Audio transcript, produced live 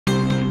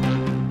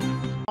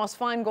Ross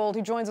Feingold,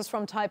 he joins us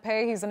from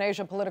Taipei. He's an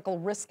Asia political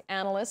risk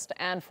analyst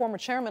and former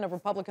chairman of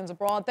Republicans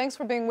Abroad. Thanks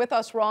for being with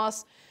us,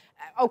 Ross.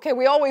 Okay,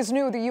 we always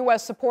knew the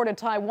U.S. supported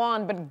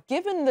Taiwan, but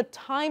given the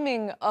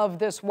timing of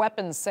this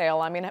weapons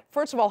sale, I mean,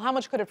 first of all, how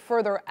much could it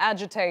further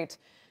agitate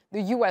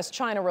the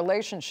U.S.-China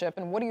relationship,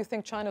 and what do you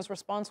think China's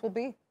response will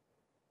be?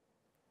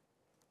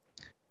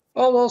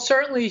 Well, we'll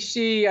certainly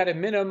see, at a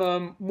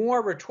minimum,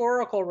 more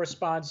rhetorical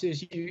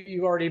responses.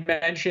 You already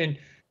mentioned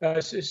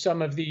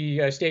some of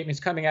the statements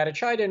coming out of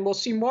China, and we'll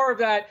see more of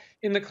that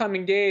in the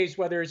coming days,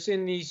 whether it's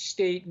in the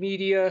state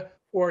media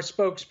or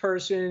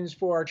spokespersons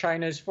for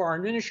China's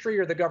foreign ministry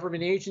or the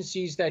government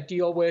agencies that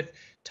deal with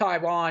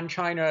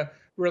Taiwan-China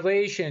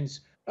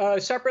relations.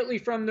 Separately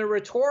from the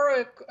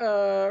rhetoric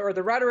or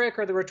the rhetoric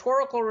or the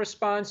rhetorical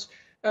response,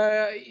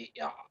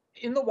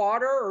 in the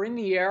water or in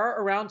the air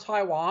around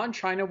Taiwan,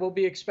 China will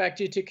be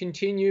expected to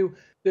continue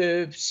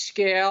the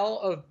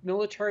scale of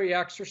military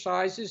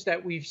exercises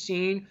that we've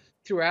seen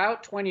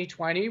throughout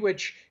 2020,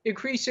 which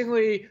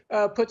increasingly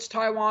puts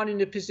Taiwan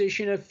in a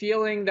position of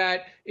feeling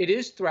that it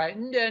is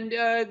threatened. And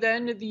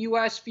then the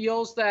U.S.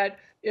 feels that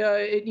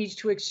it needs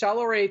to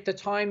accelerate the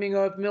timing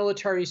of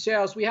military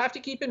sales. We have to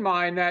keep in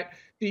mind that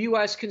the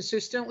U.S.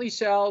 consistently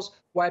sells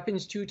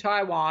weapons to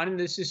Taiwan, and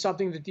this is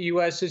something that the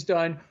U.S. has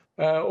done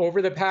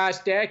over the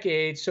past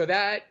decade. So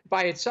that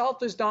by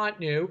itself is not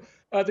new.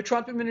 The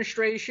Trump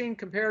administration,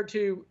 compared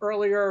to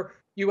earlier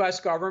U.S.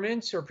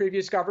 governments or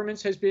previous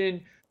governments, has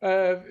been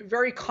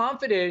very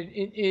confident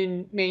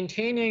in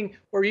maintaining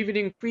or even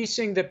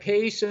increasing the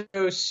pace of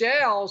those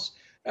sales.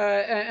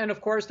 And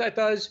of course, that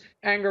does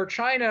anger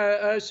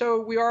China.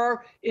 So we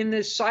are in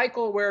this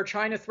cycle where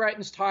China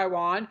threatens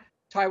Taiwan.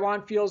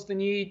 Taiwan feels the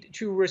need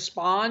to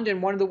respond,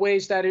 and one of the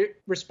ways that it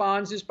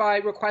responds is by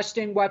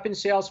requesting weapon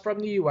sales from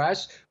the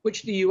U.S.,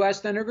 which the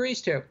U.S. then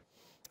agrees to.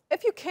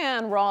 If you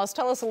can, Ross,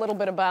 tell us a little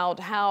bit about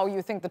how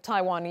you think the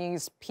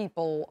Taiwanese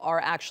people are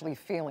actually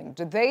feeling.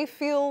 Do they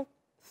feel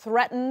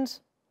threatened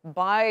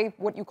by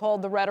what you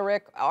called the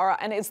rhetoric?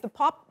 And is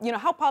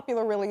how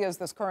popular really is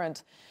this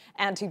current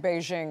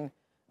anti-Beijing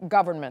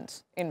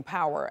government in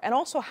power? And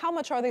also, how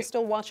much are they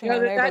still watching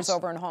their neighbors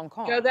over in Hong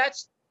Kong?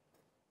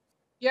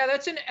 Yeah,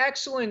 that's an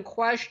excellent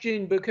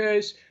question,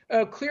 because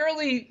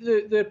clearly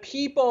the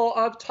people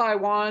of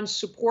Taiwan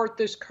support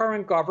this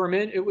current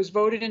government. It was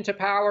voted into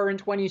power in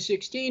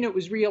 2016. It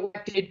was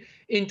reelected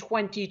in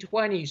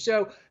 2020.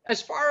 So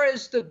as far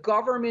as the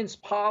government's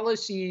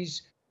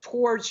policies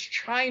towards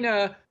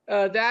China,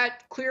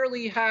 that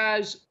clearly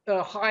has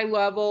a high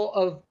level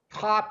of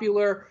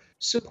popular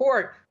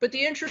support. But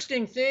the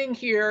interesting thing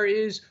here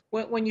is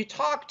when you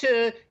talk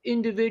to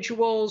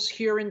individuals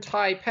here in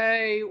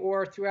Taipei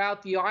or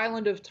throughout the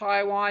island of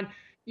Taiwan,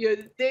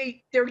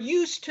 they're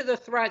used to the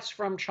threats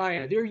from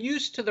China. They're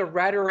used to the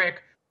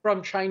rhetoric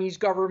from Chinese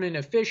government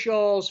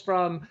officials,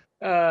 from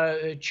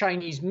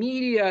Chinese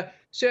media.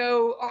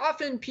 So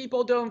often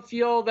people don't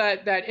feel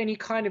that any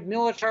kind of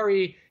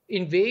military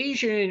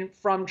invasion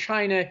from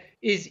China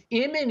is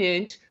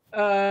imminent,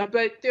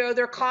 but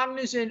they're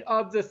cognizant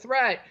of the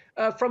threat.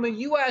 From a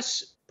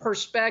U.S.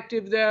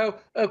 perspective, though,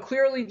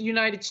 clearly the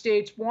United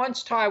States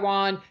wants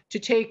Taiwan to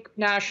take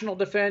national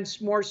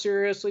defense more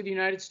seriously. The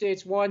United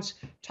States wants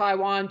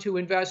Taiwan to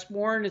invest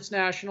more in its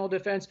national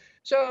defense.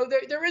 So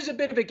there is a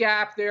bit of a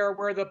gap there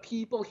where the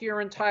people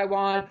here in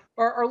Taiwan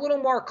are a little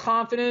more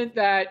confident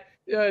that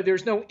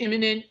there's no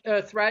imminent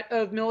threat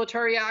of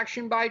military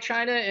action by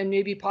China, and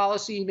maybe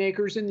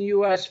policymakers in the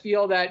U.S.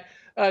 feel that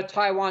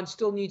Taiwan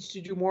still needs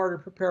to do more to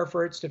prepare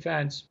for its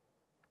defense.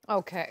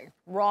 Okay.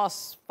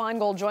 Ross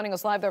Feingold joining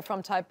us live there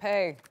from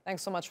Taipei.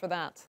 Thanks so much for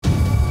that.